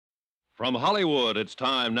From Hollywood, it's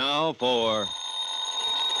time now for...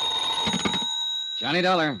 Johnny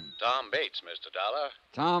Dollar. Tom Bates, Mr. Dollar.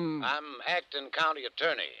 Tom... I'm acting county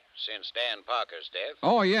attorney since Dan Parker's death.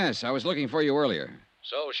 Oh, yes. I was looking for you earlier.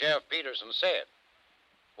 So Sheriff Peterson said.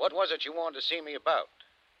 What was it you wanted to see me about?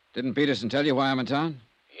 Didn't Peterson tell you why I'm in town?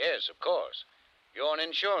 Yes, of course. You're an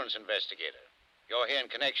insurance investigator. You're here in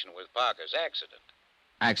connection with Parker's accident.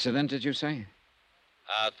 Accident, did you say?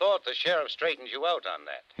 I thought the sheriff straightened you out on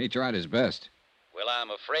that. He tried his best. Well,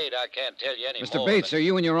 I'm afraid I can't tell you any more. Mr. Bates, are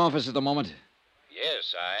you in your office at the moment?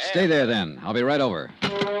 Yes, I am. Stay there, then. I'll be right over.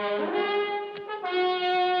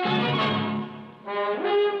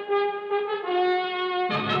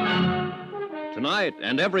 Tonight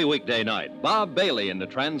and every weekday night, Bob Bailey in the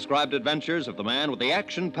transcribed adventures of the man with the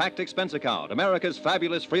action-packed expense account, America's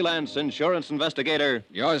fabulous freelance insurance investigator.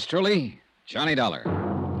 Yours truly, Johnny Dollar.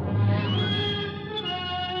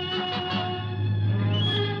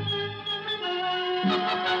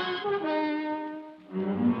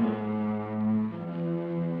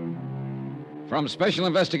 From Special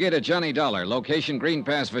Investigator Johnny Dollar, location Green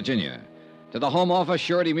Pass, Virginia, to the Home Office,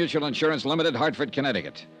 Surety Mutual Insurance Limited, Hartford,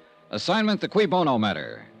 Connecticut. Assignment, the Bono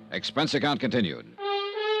matter. Expense account continued.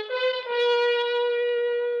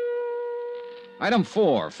 Item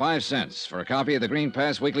 4, 5 cents for a copy of the Green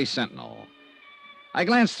Pass Weekly Sentinel. I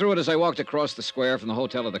glanced through it as I walked across the square from the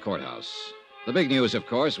hotel to the courthouse. The big news, of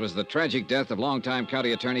course, was the tragic death of longtime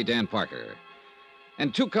county attorney Dan Parker.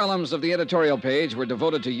 And 2 columns of the editorial page were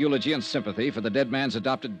devoted to eulogy and sympathy for the dead man's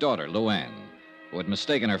adopted daughter, Luann, who had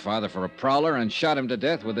mistaken her father for a prowler and shot him to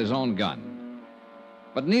death with his own gun.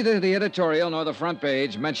 But neither the editorial nor the front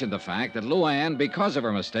page mentioned the fact that Luann, because of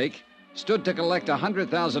her mistake, stood to collect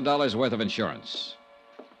 $100,000 worth of insurance.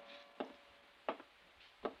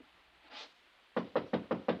 Come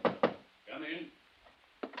in.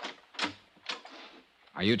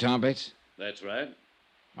 Are you Tom Bates? That's right.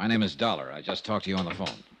 My name is Dollar. I just talked to you on the phone.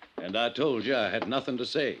 And I told you I had nothing to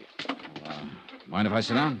say. Mind if I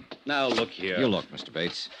sit down? Now, look here. You look, Mr.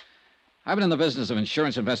 Bates. I've been in the business of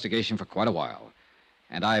insurance investigation for quite a while.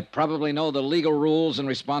 And I probably know the legal rules and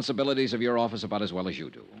responsibilities of your office about as well as you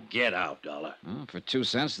do. Get out, Dollar. Well, for 2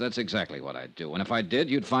 cents, that's exactly what I'd do. And if I did,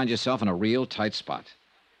 you'd find yourself in a real tight spot.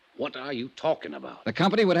 What are you talking about? The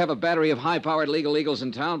company would have a battery of high-powered legal eagles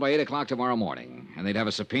in town by 8 o'clock tomorrow morning. And they'd have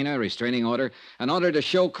a subpoena, a restraining order, an order to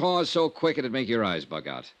show cause so quick it'd make your eyes bug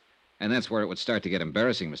out. And that's where it would start to get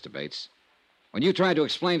embarrassing, Mr. Bates. When you tried to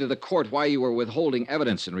explain to the court why you were withholding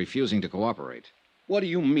evidence and refusing to cooperate. What do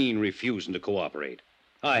you mean, refusing to cooperate?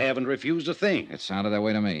 I haven't refused a thing. It sounded that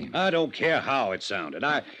way to me. I don't care how it sounded.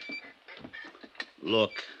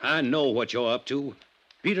 Look, I know what you're up to.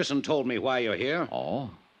 Peterson told me why you're here.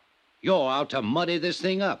 Oh? You're out to muddy this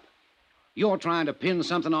thing up. You're trying to pin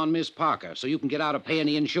something on Miss Parker so you can get out of paying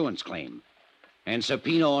the insurance claim. And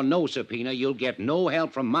subpoena or no subpoena, you'll get no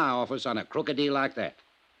help from my office on a crooked deal like that.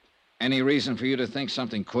 Any reason for you to think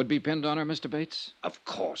something could be pinned on her, Mr. Bates? Of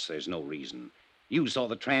course there's no reason. You saw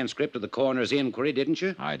the transcript of the coroner's inquiry, didn't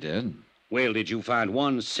you? I did. Well, did you find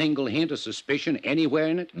one single hint of suspicion anywhere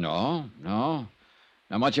in it? No. Not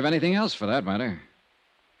much of anything else, for that matter.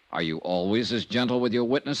 Are you always as gentle with your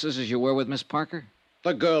witnesses as you were with Miss Parker?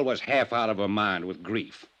 The girl was half out of her mind with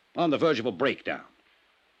grief, on the verge of a breakdown.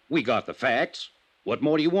 We got the facts. What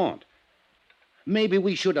more do you want? Maybe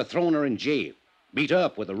we should have thrown her in jail, beat her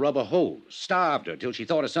up with a rubber hose, starved her till she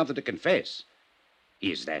thought of something to confess.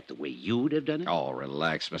 Is that the way you'd have done it? Oh,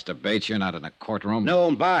 relax, Mr. Bates. You're not in a courtroom. No,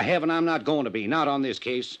 and by heaven, I'm not going to be. Not on this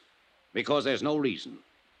case. Because there's no reason.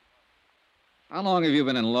 How long have you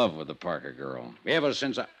been in love with the Parker girl? Ever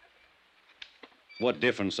since I... What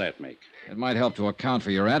difference that make? It might help to account for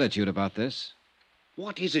your attitude about this.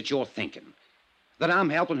 What is it you're thinking? That I'm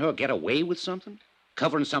helping her get away with something?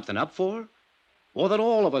 Covering something up for her? Or that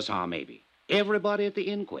all of us are, maybe? Everybody at the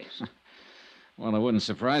inquest? Well, it wouldn't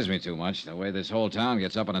surprise me too much, the way this whole town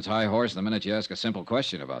gets up on its high horse the minute you ask a simple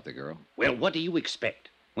question about the girl. Well, what do you expect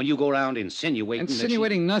when you go around insinuating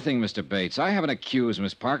Insinuating nothing, Mr. Bates. I haven't accused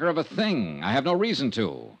Miss Parker of a thing. I have no reason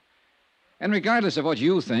to. And regardless of what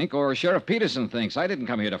you think or Sheriff Peterson thinks, I didn't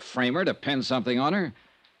come here to frame her, to pin something on her.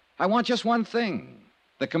 I want just one thing.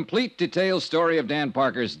 The complete detailed story of Dan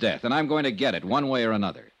Parker's death, and I'm going to get it one way or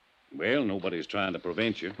another. Well, nobody's trying to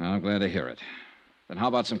prevent you. I'm glad to hear it. Then how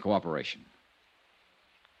about some cooperation?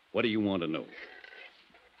 What do you want to know?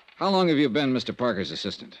 How long have you been Mr. Parker's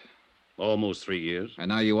assistant? Almost 3 years. And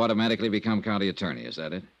now you automatically become county attorney, is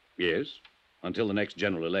that it? Yes, until the next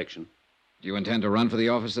general election. Do you intend to run for the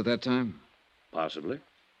office at that time? Possibly.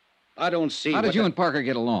 I don't see How did you and Parker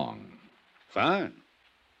get along? Fine.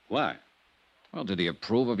 Why? Well, did he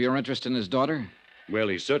approve of your interest in his daughter? Well,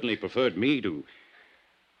 he certainly preferred me to,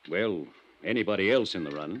 well, anybody else in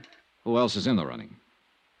the run. Who else is in the running?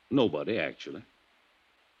 Nobody, actually.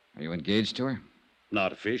 Are you engaged to her?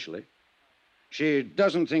 Not officially. She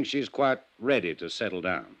doesn't think she's quite ready to settle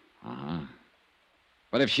down. Uh-huh.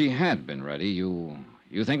 But if she had been ready, you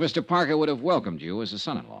think Mr. Parker would have welcomed you as a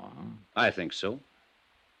son-in-law, huh? I think so.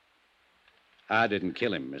 I didn't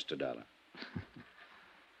kill him, Mr. Dollar.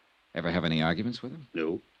 Ever have any arguments with him?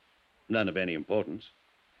 No. None of any importance.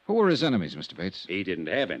 Who were his enemies, Mr. Bates? He didn't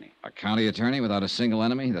have any. A county attorney without a single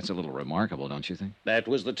enemy? That's a little remarkable, don't you think? That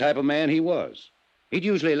was the type of man he was. He'd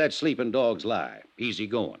usually let sleeping dogs lie. Easy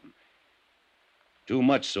going. Too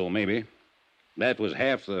much so, maybe. That was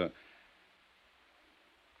half the...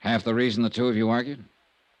 Half the reason the two of you argued?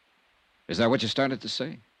 Is that what you started to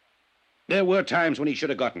say? There were times when he should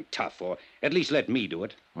have gotten tough, or at least let me do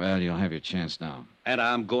it. Well, you'll have your chance now. And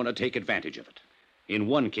I'm going to take advantage of it. In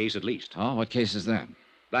one case, at least. Oh, what case is that?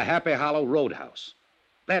 The Happy Hollow Roadhouse.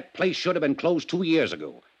 That place should have been closed 2 years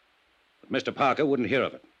ago. But Mr. Parker wouldn't hear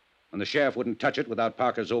of it. And the sheriff wouldn't touch it without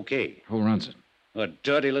Parker's okay. Who runs it? A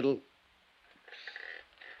dirty little...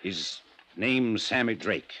 His name's Sammy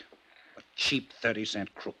Drake. A cheap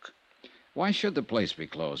 30-cent crook. Why should the place be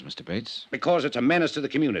closed, Mr. Bates? Because it's a menace to the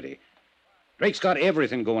community. Drake's got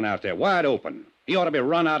everything going out there, wide open. He ought to be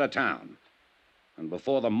run out of town. And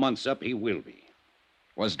before the month's up, he will be.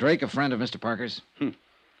 Was Drake a friend of Mr. Parker's?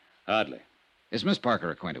 Hardly. Is Miss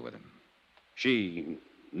Parker acquainted with him? She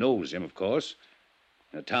knows him, of course.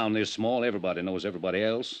 In a town this small, everybody knows everybody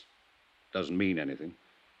else. Doesn't mean anything.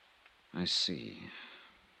 I see.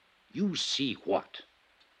 You see what?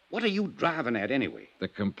 What are you driving at, anyway? The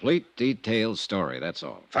complete, detailed story, that's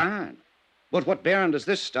all. Fine. But what bearing does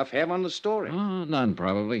this stuff have on the story? Oh, none,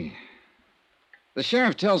 probably. The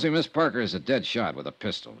sheriff tells me Miss Parker is a dead shot with a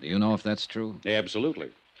pistol. Do you know if that's true? Absolutely.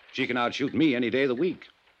 She can outshoot me any day of the week,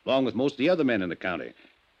 along with most of the other men in the county.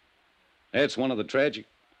 That's one of the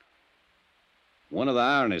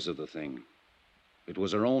ironies of the thing. It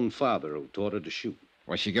was her own father who taught her to shoot.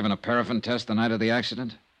 Was she given a paraffin test the night of the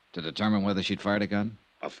accident to determine whether she'd fired a gun?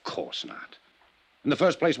 Of course not. In the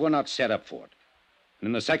first place, we're not set up for it. And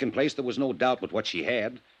in the second place, there was no doubt but what she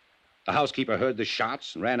had. The housekeeper heard the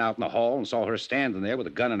shots and ran out in the hall and saw her standing there with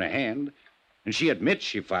a gun in her hand. And she admits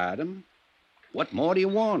she fired him. What more do you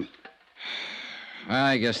want?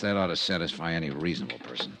 I guess that ought to satisfy any reasonable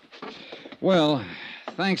person. Well,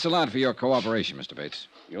 thanks a lot for your cooperation, Mr. Bates.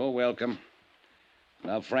 You're welcome.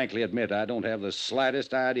 And I'll frankly admit I don't have the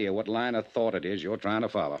slightest idea what line of thought it is you're trying to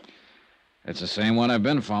follow. It's the same one I've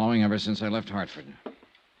been following ever since I left Hartford.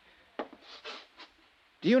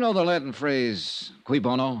 Do you know the Latin phrase, cui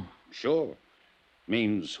bono? Sure.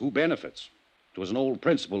 Means who benefits. It was an old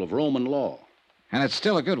principle of Roman law. And it's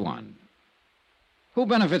still a good one. Who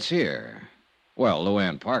benefits here? Well,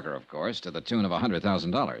 Luann Parker, of course, to the tune of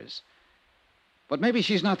 $100,000. But maybe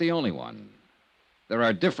she's not the only one. There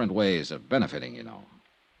are different ways of benefiting, you know.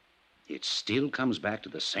 It still comes back to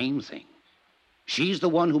the same thing. She's the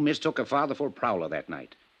one who mistook her father for a prowler that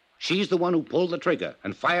night. She's the one who pulled the trigger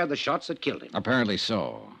and fired the shots that killed him. Apparently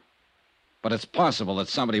so. But it's possible that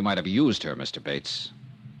somebody might have used her, Mr. Bates.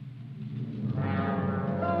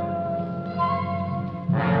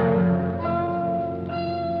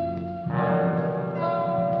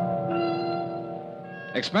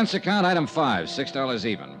 Expense account, item 5, $6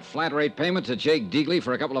 even. Flat rate payment to Jake Deagley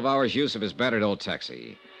for a couple of hours' use of his battered old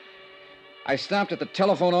taxi. I stopped at the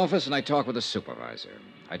telephone office and I talked with the supervisor.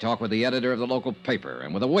 I talked with the editor of the local paper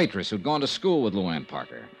and with a waitress who'd gone to school with Luann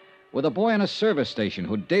Parker, with a boy in a service station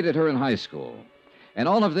who dated her in high school. And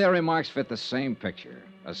all of their remarks fit the same picture.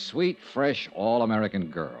 A sweet, fresh, all-American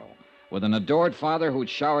girl with an adored father who'd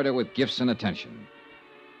showered her with gifts and attention.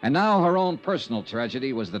 And now her own personal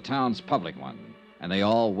tragedy was the town's public one, and they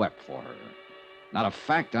all wept for her. Not a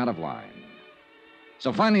fact out of line.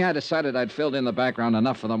 So finally I decided I'd filled in the background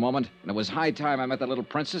enough for the moment, and it was high time I met the little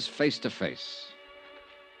princess face to face.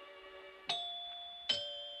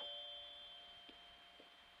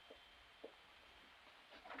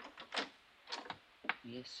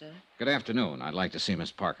 Yes, sir. Good afternoon. I'd like to see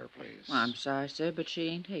Miss Parker, please. Well, I'm sorry, sir, but she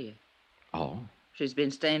ain't here. Oh? She's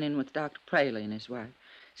been staying in with Dr. Praley and his wife.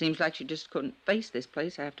 Seems like she just couldn't face this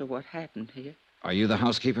place after what happened here. Are you the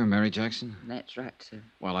housekeeper, Mary Jackson? That's right, sir.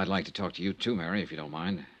 Well, I'd like to talk to you too, Mary, if you don't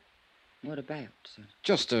mind. What about, sir?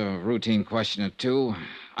 Just a routine question or two.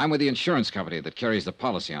 I'm with the insurance company that carries the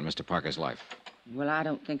policy on Mr. Parker's life. Well, I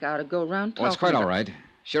don't think I ought to go around talking Well, it's quite all about... right.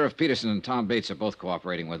 Sheriff Peterson and Tom Bates are both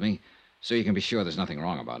cooperating with me, so you can be sure there's nothing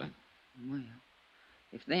wrong about it. Well,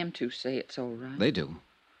 if them two say it's all right... They do.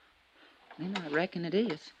 Then I reckon it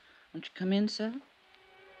is. Won't you come in, sir?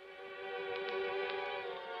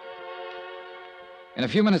 In a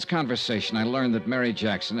few minutes' conversation, I learned that Mary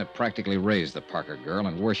Jackson had practically raised the Parker girl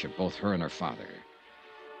and worshipped both her and her father.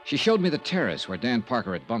 She showed me the terrace where Dan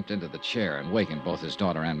Parker had bumped into the chair and wakened both his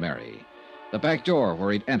daughter and Mary, the back door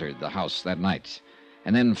where he'd entered the house that night,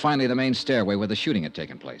 and then finally the main stairway where the shooting had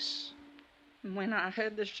taken place. When I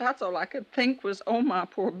heard the shots, all I could think was, oh, my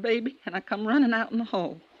poor baby, and I come running out in the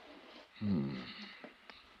hall.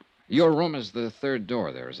 Your room is the third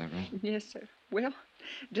door there, is that right? Yes, sir. Well,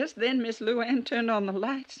 just then Miss Luann turned on the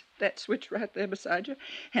lights, that switch right there beside you,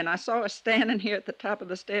 and I saw her standing here at the top of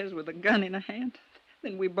the stairs with a gun in her hand.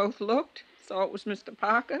 Then we both looked, saw it was Mr.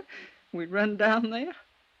 Parker. We run down there.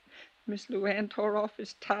 Miss Luann tore off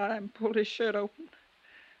his tie and pulled his shirt open,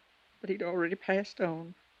 but he'd already passed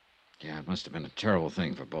on. Yeah, it must have been a terrible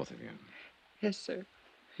thing for both of you. Yes, sir,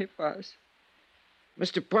 it was.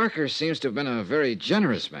 Mr. Parker seems to have been a very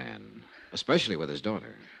generous man, especially with his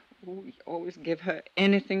daughter. Oh, he always gave her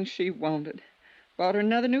anything she wanted. Bought her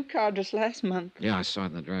another new car just last month. Yeah, I saw it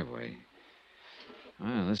in the driveway.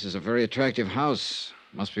 Well, this is a very attractive house.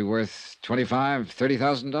 Must be worth $25,000,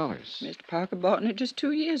 $30,000. Mr. Parker bought it just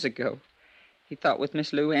 2 years ago. He thought with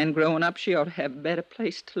Miss Luann growing up, she ought to have a better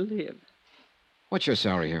place to live. What's your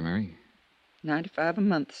salary here, Mary? $95 a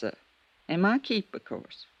month, sir. And my keep, of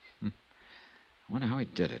course. I wonder how he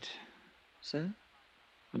did it. Sir?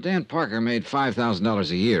 Well, Dan Parker made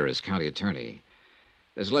 $5,000 a year as county attorney.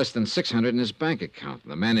 There's less than $600 in his bank account.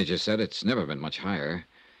 The manager said it's never been much higher.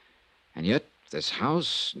 And yet, this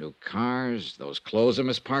house, new cars, those clothes of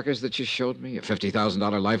Miss Parker's that you showed me, a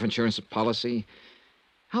 $50,000 life insurance policy.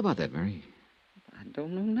 How about that, Mary? I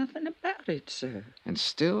don't know nothing about it, sir. And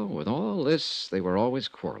still, with all this, they were always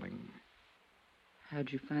quarreling.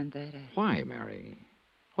 How'd you find that out? Why, Mary?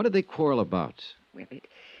 What did they quarrel about? Well,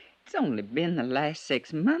 it's only been the last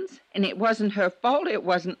 6 months, and it wasn't her fault. It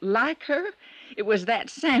wasn't like her. It was that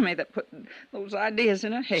Sammy that put those ideas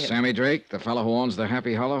in her head. Sammy Drake, the fellow who owns the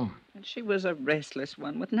Happy Hollow? And she was a restless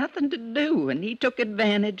one with nothing to do, and he took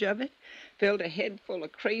advantage of it. Filled her head full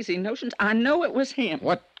of crazy notions. I know it was him.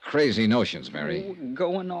 What crazy notions, Mary? Oh,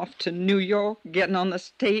 going off to New York, getting on the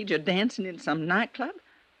stage, or dancing in some nightclub.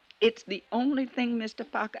 It's the only thing Mr.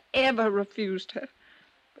 Parker ever refused her.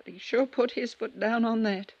 But he sure put his foot down on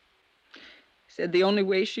that. He said the only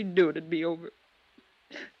way she'd do it'd be over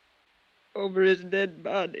his dead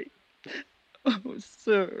body. Oh,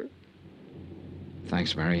 sir.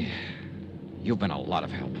 Thanks, Mary. You've been a lot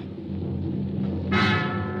of help.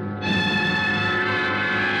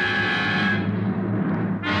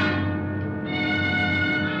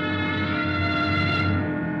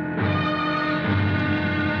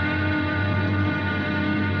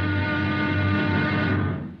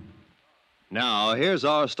 Now, here's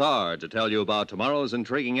our star to tell you about tomorrow's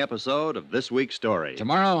intriguing episode of this week's story.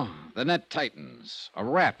 Tomorrow, the net tightens. A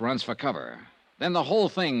rat runs for cover. Then the whole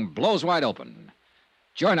thing blows wide open.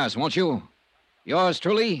 Join us, won't you? Yours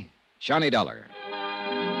truly, Johnny Dollar.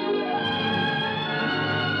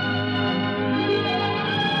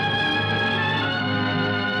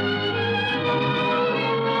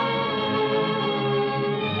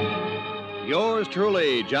 Yours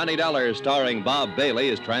truly, Johnny Dollar, starring Bob Bailey,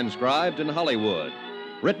 is transcribed in Hollywood.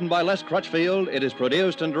 Written by Les Crutchfield, it is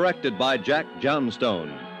produced and directed by Jack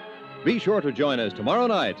Johnstone. Be sure to join us tomorrow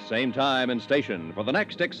night, same time and station, for the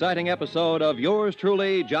next exciting episode of Yours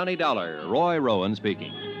truly, Johnny Dollar. Roy Rowan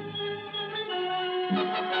speaking.